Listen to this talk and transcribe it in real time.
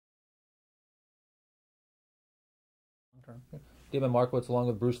term. Damon Markowitz along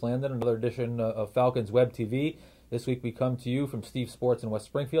with Bruce Landon, another edition of Falcons Web TV. This week we come to you from Steve Sports in West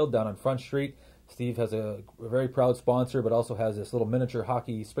Springfield, down on Front Street. Steve has a very proud sponsor, but also has this little miniature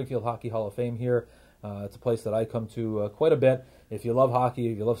Springfield Hockey Hall of Fame here. It's a place that I come to quite a bit. If you love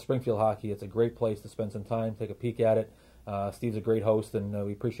hockey, if you love Springfield hockey, it's a great place to spend some time, take a peek at it. Steve's a great host, and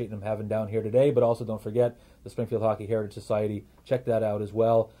we appreciate him having down here today. But also don't forget the Springfield Hockey Heritage Society. Check that out as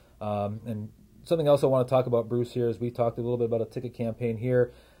well. And something else I want to talk about, Bruce, here is we talked a little bit about a ticket campaign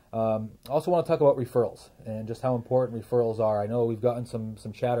here. Also want to talk about referrals and just how important referrals are. I know we've gotten some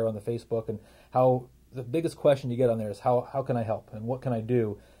chatter on the Facebook, and how the biggest question you get on there is how can I help and what can I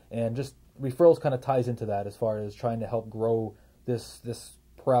do? And just referrals kind of ties into that as far as trying to help grow this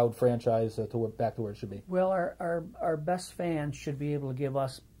proud franchise back to where it should be. Well, our best fans should be able to give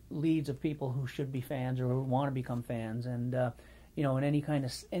us leads of people who should be fans or who want to become fans, and you know, in any kind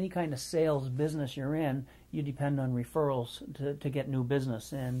of sales business you're in, you depend on referrals to get new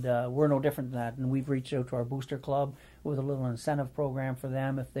business, and we're no different than that. And we've reached out to our booster club with a little incentive program for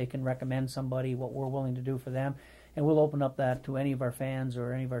them if they can recommend somebody, what we're willing to do for them. And we'll open up that to any of our fans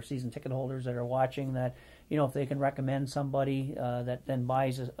or any of our season ticket holders that are watching, that, you know, if they can recommend somebody that then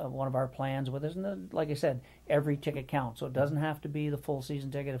buys one of our plans with us. And like I said, every ticket counts. So it doesn't have to be the full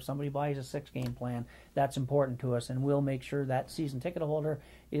season ticket. If somebody buys a 6-game plan, that's important to us. And we'll make sure that season ticket holder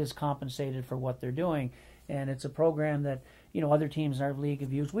is compensated for what they're doing. And it's a program that, you know, other teams in our league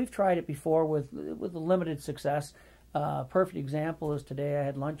have used. We've tried it before with limited success. Perfect example is today I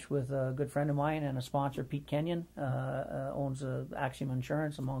had lunch with a good friend of mine and a sponsor, Pete Kenyon, owns Axiom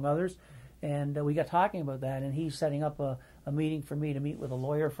Insurance, among others. And we got talking about that, and he's setting up a meeting for me to meet with a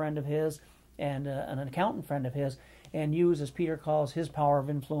lawyer friend of his and an accountant friend of his, and use, as Peter calls, his power of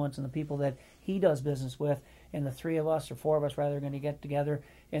influence and the people that he does business with. And the 3 of us, or 4 of us rather, are going to get together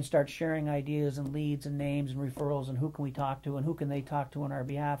and start sharing ideas and leads and names and referrals and who can we talk to and who can they talk to on our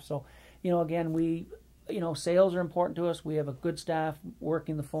behalf. So, you know, again, sales are important to us. We have a good staff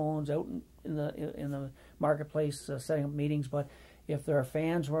working the phones out in the marketplace, setting up meetings. But if there are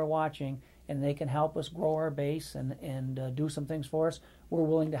fans who are watching and they can help us grow our base and do some things for us, we're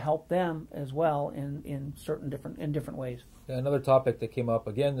willing to help them as well in different ways. Yeah, another topic that came up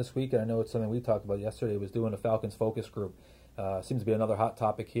again this week, and I know it's something we talked about yesterday, was doing a Falcons focus group. Seems to be another hot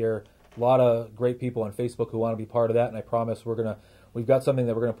topic here. A lot of great people on Facebook who want to be part of that, and I promise we've got something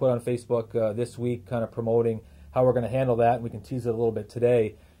that we're going to put on Facebook this week, kind of promoting how we're going to handle that, and we can tease it a little bit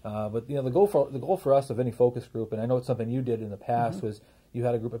today. But you know, the goal for us of any focus group, and I know it's something you did in the past, was you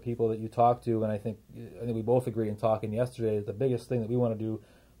had a group of people that you talked to, and I think we both agree in talking yesterday that the biggest thing that we want to do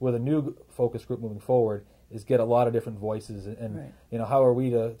with a new focus group moving forward is get a lot of different voices, and right. You know, how are we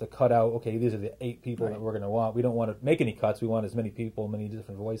to cut out, okay, these are the 8 people right. that we're going to want. We don't want to make any cuts. We want as many people, many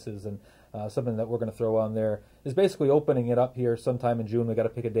different voices, and something that we're going to throw on there is basically opening it up here sometime in June. We got to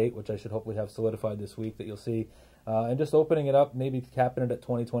pick a date, which I should hopefully have solidified this week, that you'll see, and just opening it up, maybe capping it at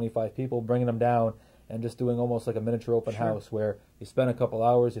 20, 25 people, bringing them down, and just doing almost like a miniature open house where you spend a couple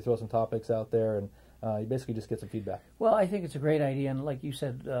hours, you throw some topics out there, and you basically just get some feedback. Well, I think it's a great idea, and like you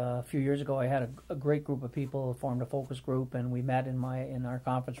said, a few years ago I had a great group of people, formed a focus group, and we met in our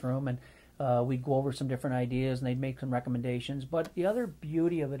conference room, and we'd go over some different ideas, and they'd make some recommendations. But the other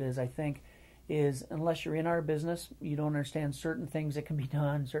beauty of it is, I think, is unless you're in our business, you don't understand certain things that can be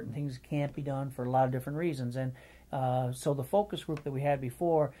done, certain things can't be done for a lot of different reasons. And so the focus group that we had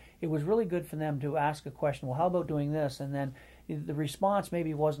before, it was really good for them to ask a question, well, how about doing this? And then the response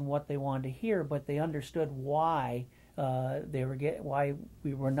maybe wasn't what they wanted to hear, but they understood why why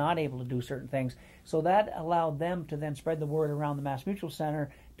we were not able to do certain things. So that allowed them to then spread the word around the Mass Mutual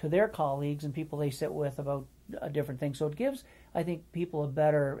Center to their colleagues and people they sit with about different things. So it gives, I think, people a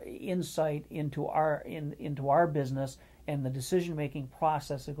better insight into our business and the decision-making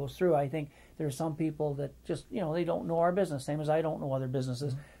process that goes through. I think there are some people that just, you know, they don't know our business, same as I don't know other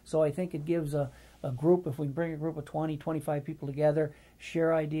businesses. So I think it gives a group, if we bring a group of 20, 25 people together,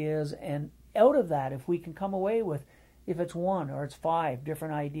 share ideas, and out of that, if we can come away with, if it's 1 or it's 5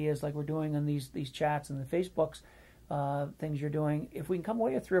 different ideas like we're doing on these chats and the Facebooks, things you're doing, if we can come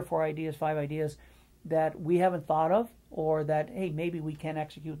away with 3 or 4 ideas, 5 ideas that we haven't thought of, or that, hey, maybe we can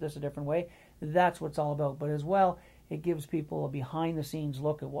execute this a different way, that's what it's all about. But as well, it gives people a behind-the-scenes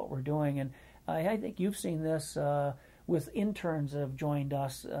look at what we're doing. And I think you've seen this with interns that have joined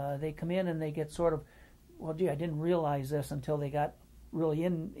us. They come in and they get sort of, well, gee, I didn't realize this until they got really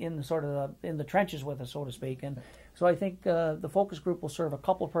in the trenches with us, so to speak. And so I think the focus group will serve a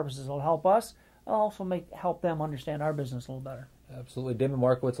couple of purposes. It'll help us. It'll also help them understand our business a little better. Absolutely. Damon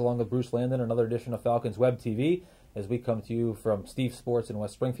Markowitz along with Bruce Landon, another edition of Falcons Web TV. as we come to you from Steve Sports in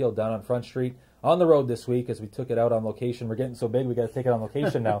West Springfield down on Front Street. On the road this week as we took it out on location. We're getting so big we got to take it on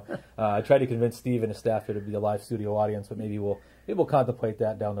location now. I tried to convince Steve and his staff here to be a live studio audience, but maybe we'll contemplate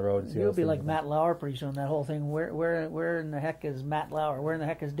that down the road. And see You'll be like Matt Lauer pretty soon. That whole thing. Where in the heck is Matt Lauer? Where in the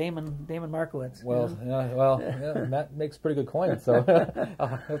heck is Damon Markowitz? Well, Matt makes pretty good coin, so I'll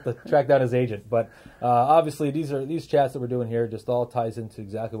have to track down his agent. But obviously, these chats that we're doing here just all ties into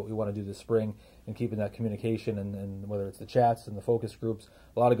exactly what we want to do this spring and keeping that communication and whether it's the chats and the focus groups,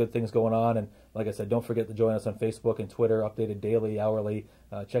 a lot of good things going on. And like I said, don't forget to join us on Facebook and Twitter, updated daily, hourly.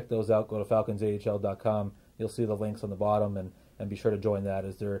 Check those out. Go to falconsahl.com. You'll see the links on the bottom, and be sure to join that.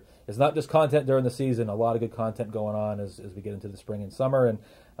 As there is not just content during the season, a lot of good content going on as we get into the spring and summer. And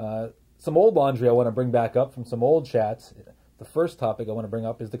some old laundry I want to bring back up from some old chats. The first topic I want to bring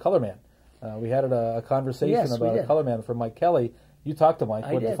up is the color man. We had a conversation about a color man from Mike Kelly. You talked to Mike.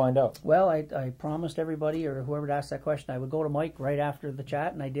 What did you find out? Well, I promised everybody or whoever asked that question I would go to Mike right after the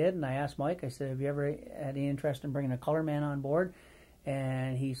chat, and I did. And I asked Mike, I said, have you ever had any interest in bringing a color man on board?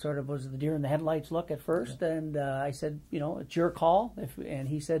 And he sort of was the deer in the headlights look at first. And I said, it's your call. And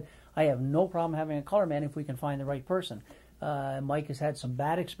he said, I have no problem having a color man if we can find the right person. Mike has had some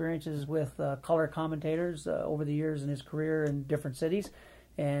bad experiences with color commentators over the years in his career in different cities.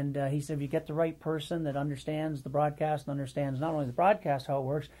 And he said, if you get the right person that understands the broadcast and understands not only the broadcast, how it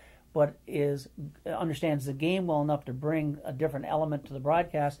works, but understands the game well enough to bring a different element to the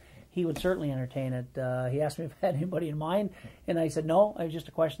broadcast, he would certainly entertain it. He asked me if I had anybody in mind, and I said no. It was just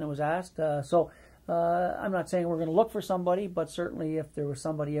a question that was asked. So I'm not saying we're going to look for somebody, but certainly if there was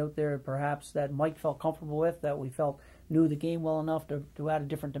somebody out there perhaps that Mike felt comfortable with, that we felt knew the game well enough to add a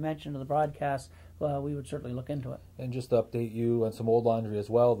different dimension to the broadcast, we would certainly look into it. And just to update you on some old laundry as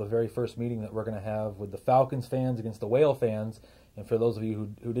well, the very first meeting that we're going to have with the Falcons fans against the Whale fans, and for those of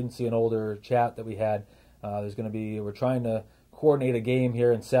you who didn't see an older chat that we had, we're trying to coordinate a game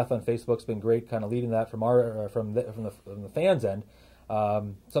here, and Seth on Facebook's been great kind of leading that from the fans' end.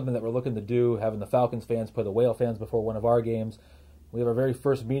 Something that we're looking to do, having the Falcons fans play the Whale fans before one of our games. We have our very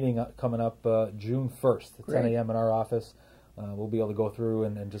first meeting coming up June 1st at 10 a.m. in our office. We'll be able to go through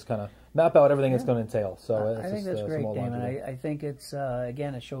and just kind of map out everything it's going to entail. So I think that's great, Damon. I think it's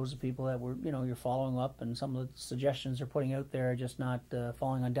again, it shows the people that you're following up, and some of the suggestions they're putting out there are just not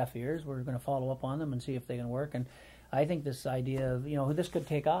falling on deaf ears. We're going to follow up on them and see if they can work. And I think this idea of this could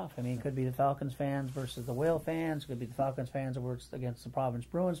take off. I mean, it could be the Falcons fans versus the Whale fans. It could be the Falcons fans against the Providence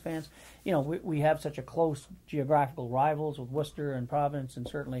Bruins fans. We have such a close geographical rivals with Worcester and Providence and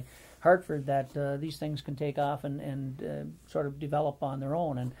certainly Hartford that these things can take off and sort of develop on their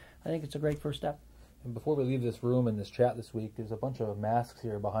own. And I think it's a great first step. And before we leave this room and this chat this week, there's a bunch of masks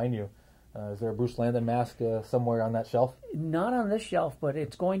here behind you. Is there a Bruce Landon mask somewhere on that shelf? Not on this shelf, but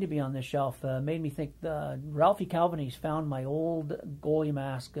it's going to be on this shelf. Made me think Ralphie Calvinese found my old goalie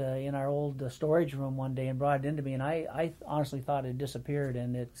mask in our old storage room one day and brought it into me, and I honestly thought it had disappeared.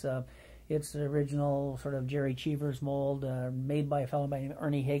 And it's the original sort of Jerry Cheevers mold, made by a fellow by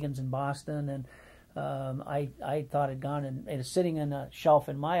Ernie Higgins in Boston, and I thought it had gone, and it is sitting in a shelf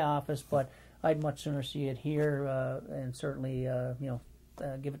in my office, but I'd much sooner see it here, and certainly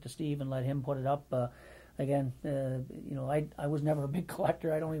give it to Steve and let him put it up. Again, I was never a big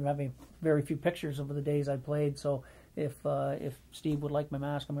collector. I don't even have very few pictures of the days I played. So if Steve would like my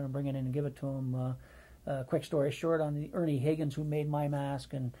mask, I'm going to bring it in and give it to him. Quick story short on the Ernie Higgins, who made my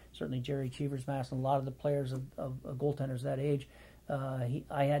mask, and certainly Jerry Cheevers' mask, and a lot of the players of goaltenders that age.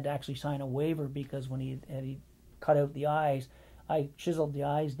 I had to actually sign a waiver because when he cut out the eyes, I chiseled the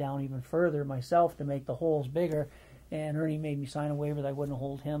eyes down even further myself to make the holes bigger. And Ernie made me sign a waiver that I wouldn't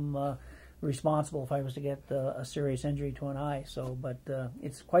hold him responsible if I was to get a serious injury to an eye. So, but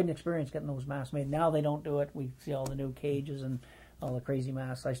it's quite an experience getting those masks made. Now they don't do it. We see all the new cages and all the crazy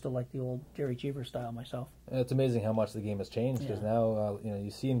masks. I still like the old Jerry Cheever style myself. It's amazing how much the game has changed because now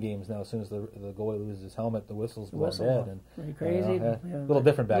you see in games now as soon as the goalie loses his helmet, the whistle's going dead. And pretty crazy. A little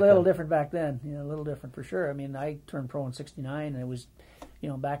different back then. A little different back then. A little different for sure. I mean, I turned pro in '69, and it was.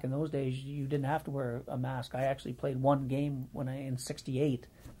 Back in those days, you didn't have to wear a mask. I actually played one game in '68,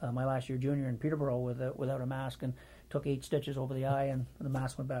 my last year junior in Peterborough without a mask, and took 8 stitches over the eye, and the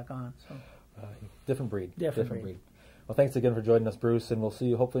mask went back on. So, different breed. Different breed. Well, thanks again for joining us, Bruce, and we'll see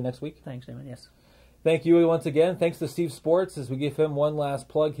you hopefully next week. Thanks, Damon. Yes. Thank you once again. Thanks to Steve Sports as we give him one last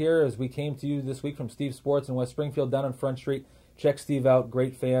plug here as we came to you this week from Steve Sports in West Springfield down on Front Street. Check Steve out,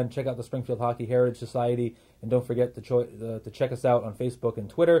 great fan. Check out the Springfield Hockey Heritage Society. And don't forget to check us out on Facebook and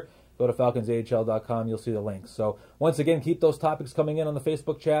Twitter. Go to falconsahl.com. You'll see the links. So once again, keep those topics coming in on the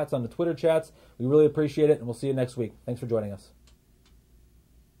Facebook chats, on the Twitter chats. We really appreciate it, and we'll see you next week. Thanks for joining us.